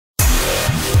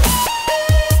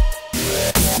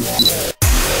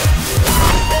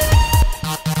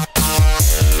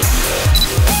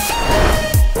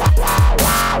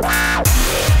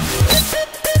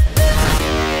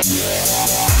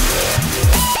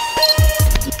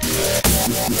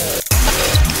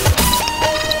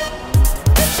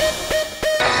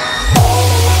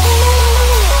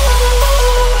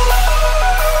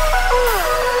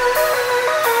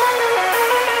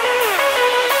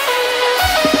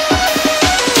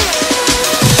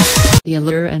The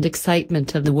allure and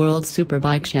excitement of the World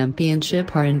Superbike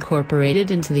Championship are incorporated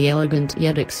into the elegant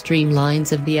yet extreme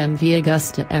lines of the MV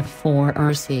Agusta F4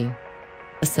 RC.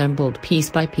 Assembled piece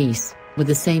by piece, with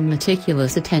the same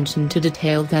meticulous attention to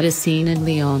detail that is seen in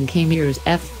Leon Camier's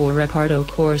F4 Reparto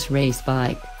Corse race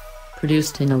bike.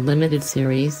 Produced in a limited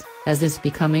series, as is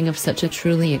becoming of such a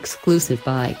truly exclusive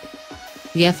bike.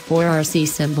 The F4 RC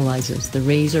symbolises the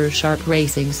razor-sharp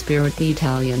racing spirit the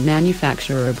Italian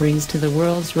manufacturer brings to the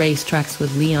world's racetracks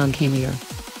with Leon Camier.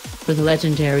 For the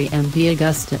legendary MV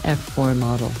Agusta F4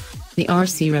 model, the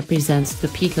RC represents the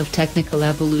peak of technical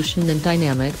evolution and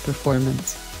dynamic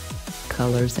performance.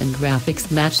 Colors and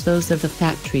graphics match those of the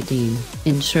factory team,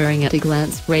 ensuring at a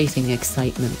glance racing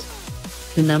excitement.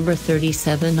 The number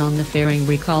 37 on the fairing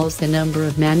recalls the number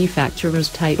of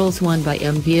manufacturers' titles won by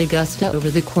MV Agusta over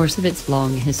the course of its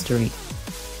long history.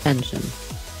 Engine.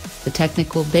 The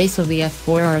technical base of the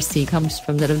F4 RC comes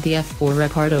from that of the F4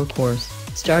 Reparto Corse,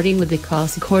 starting with the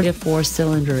Agusta F4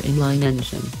 4-cylinder inline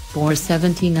engine, bore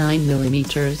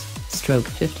 79mm, stroke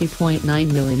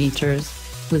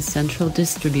 50.9mm, with central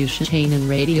distribution chain and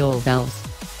radial valves.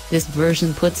 This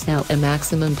version puts out a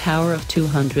maximum power of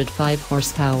 205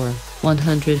 horsepower,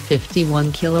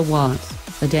 151 kilowatts.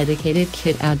 A dedicated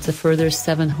kit adds a further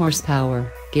 7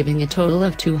 horsepower, giving a total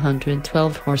of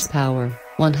 212 horsepower,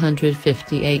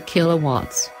 158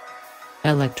 kilowatts.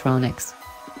 Electronics.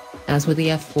 As with the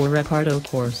F4 Reparto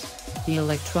Corse, the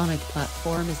electronic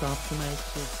platform is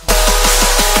optimized for